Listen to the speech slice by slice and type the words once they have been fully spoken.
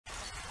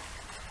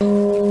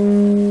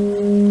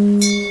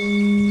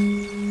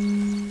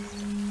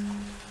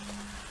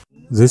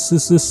This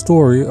is the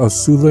story of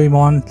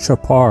Suleyman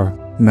Capar.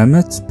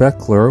 Mehmet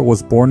Bekler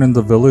was born in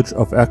the village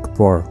of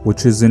Ekbar,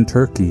 which is in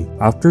Turkey.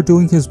 After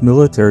doing his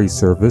military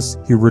service,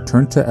 he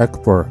returned to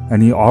Ekbar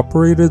and he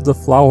operated the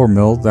flour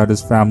mill that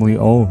his family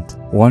owned.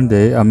 One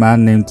day, a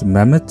man named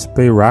Mehmet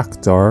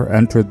Bayraktar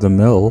entered the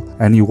mill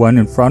and he went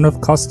in front of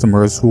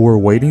customers who were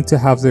waiting to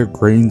have their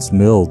grains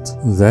milled.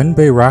 Then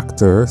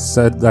Bayraktar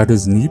said that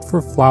his need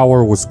for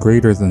flour was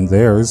greater than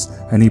theirs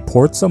and he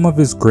poured some of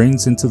his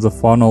grains into the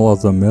funnel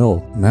of the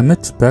mill.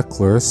 Mehmet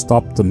Bekler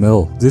stopped the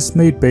mill. This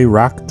made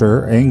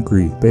Bayraktar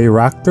angry.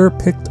 Bayraktar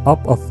picked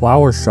up a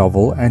flour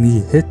shovel and he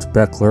hit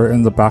Bekler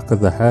in the back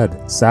of the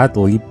head.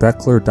 Sadly,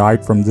 Bekler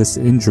died from this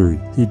injury.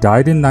 He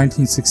died in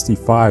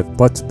 1965,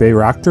 but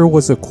Bayraktar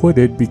was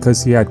acquitted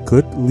because he had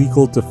good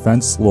legal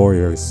defense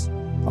lawyers.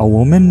 A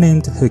woman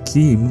named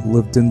Hakim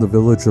lived in the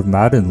village of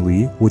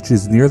Madenli, which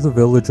is near the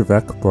village of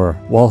Ekbar.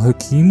 While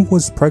Hakim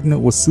was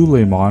pregnant with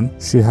Süleyman,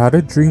 she had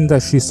a dream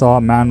that she saw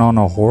a man on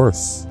a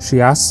horse. She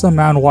asked the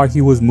man why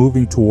he was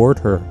moving toward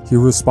her. He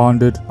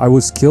responded, "I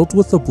was killed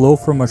with a blow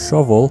from a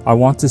shovel. I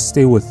want to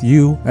stay with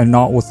you and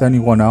not with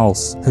anyone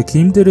else."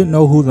 Hakim didn't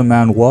know who the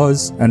man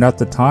was, and at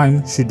the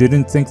time, she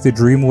didn't think the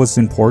dream was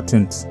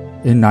important.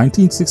 In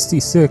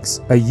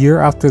 1966, a year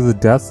after the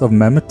death of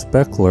Mehmet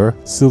Bekler,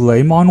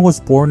 Süleyman was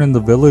born in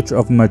the village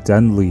of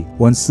Madenli.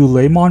 When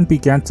Süleyman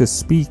began to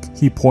speak,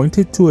 he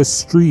pointed to a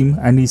stream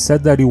and he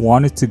said that he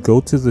wanted to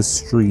go to the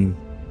stream.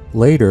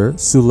 Later,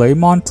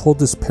 Süleyman told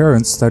his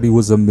parents that he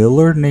was a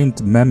miller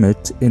named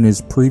Mehmet in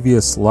his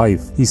previous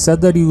life. He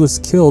said that he was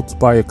killed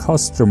by a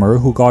customer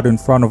who got in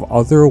front of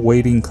other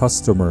waiting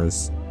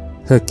customers.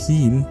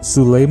 Hakim,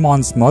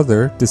 Süleyman's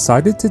mother,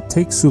 decided to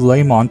take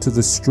Süleyman to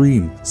the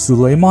stream.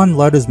 Süleyman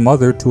led his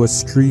mother to a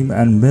stream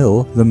and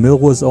mill. The mill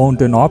was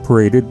owned and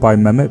operated by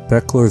Mehmet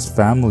Bekler's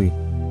family.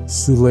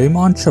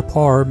 Suleyman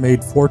Capar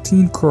made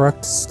 14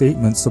 correct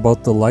statements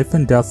about the life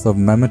and death of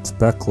Mehmet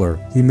Bekler.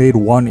 He made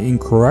one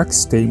incorrect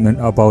statement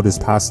about his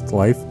past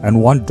life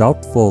and one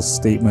doubtful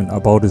statement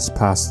about his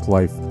past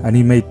life, and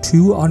he made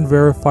 2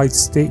 unverified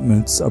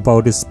statements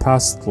about his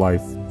past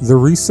life. The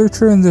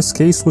researcher in this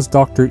case was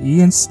Dr.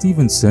 Ian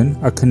Stevenson,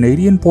 a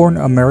Canadian-born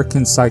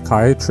American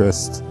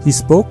psychiatrist. He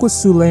spoke with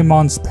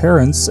Süleyman's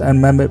parents and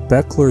Mehmet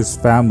Bekler's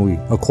family.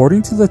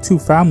 According to the 2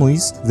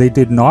 families, they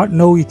did not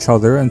know each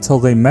other until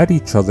they met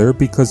each other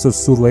because of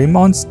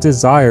Süleyman's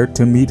desire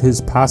to meet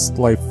his past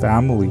life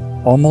family.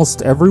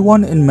 Almost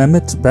everyone in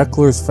Mehmet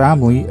Bekler's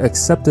family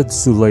accepted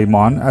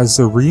Süleyman as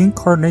a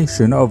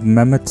reincarnation of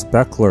Mehmet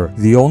Bekler.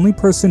 The only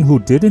person who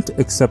didn't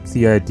accept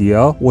the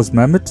idea was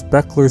Mehmet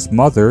Bekler's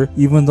mother,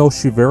 even though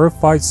she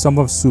verified some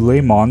of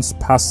Süleyman's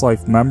past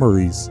life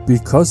memories.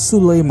 Because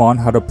Süleyman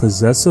had a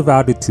possessive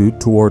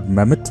attitude toward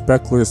Mehmet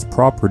Bekler's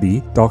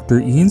property, Dr.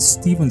 Ian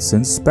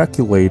Stevenson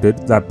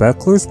speculated that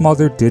Bekler's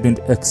mother didn't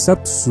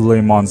accept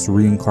Süleyman's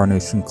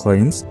reincarnation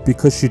claims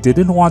because she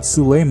didn't want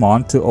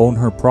Süleyman to own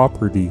her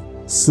property.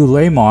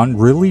 Süleyman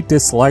really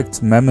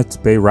disliked Mehmet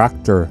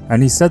Bayraktar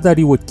and he said that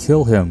he would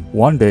kill him.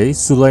 One day,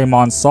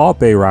 Süleyman saw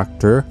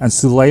Bayraktar and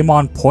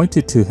Süleyman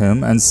pointed to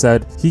him and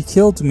said, "He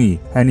killed me,"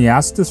 and he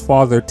asked his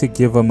father to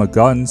give him a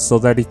gun so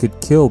that he could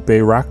kill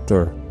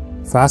Bayraktar.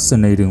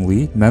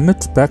 Fascinatingly,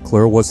 Mehmet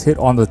Bekler was hit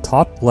on the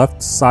top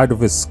left side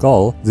of his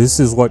skull. This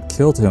is what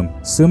killed him.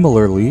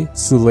 Similarly,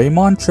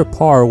 Suleyman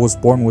Capar was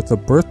born with a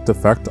birth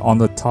defect on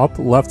the top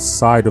left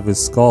side of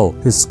his skull.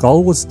 His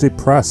skull was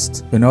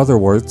depressed. In other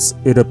words,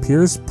 it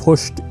appears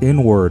pushed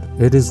inward.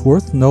 It is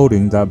worth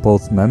noting that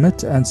both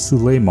Mehmet and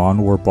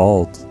Süleyman were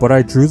bald, but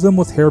I drew them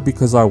with hair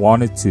because I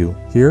wanted to.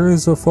 Here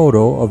is a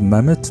photo of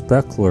Mehmet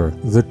Bekler.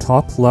 The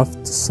top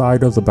left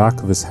side of the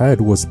back of his head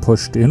was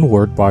pushed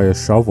inward by a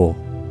shovel.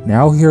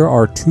 Now here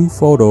are 2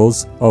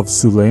 photos of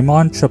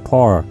Suleyman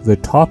Capar. The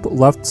top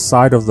left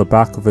side of the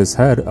back of his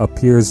head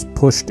appears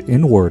pushed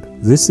inward.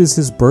 This is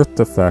his birth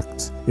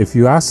defect. If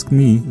you ask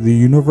me, the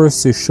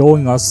universe is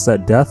showing us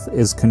that death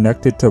is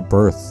connected to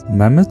birth.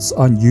 Mehmet's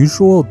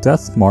unusual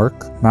death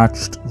mark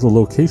matched the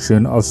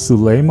location of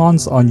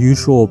Süleyman's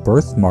unusual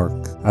birthmark.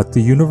 At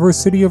the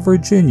University of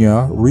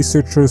Virginia,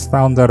 researchers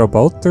found that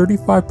about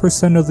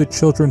 35% of the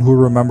children who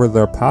remember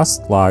their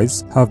past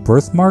lives have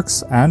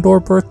birthmarks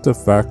and/or birth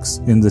defects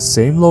in the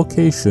same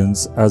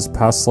locations as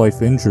past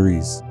life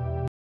injuries.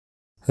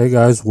 Hey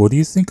guys, what do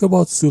you think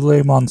about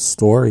Suleyman's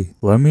story?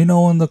 Let me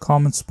know in the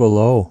comments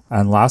below.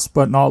 And last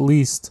but not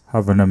least,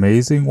 have an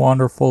amazing,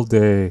 wonderful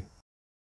day.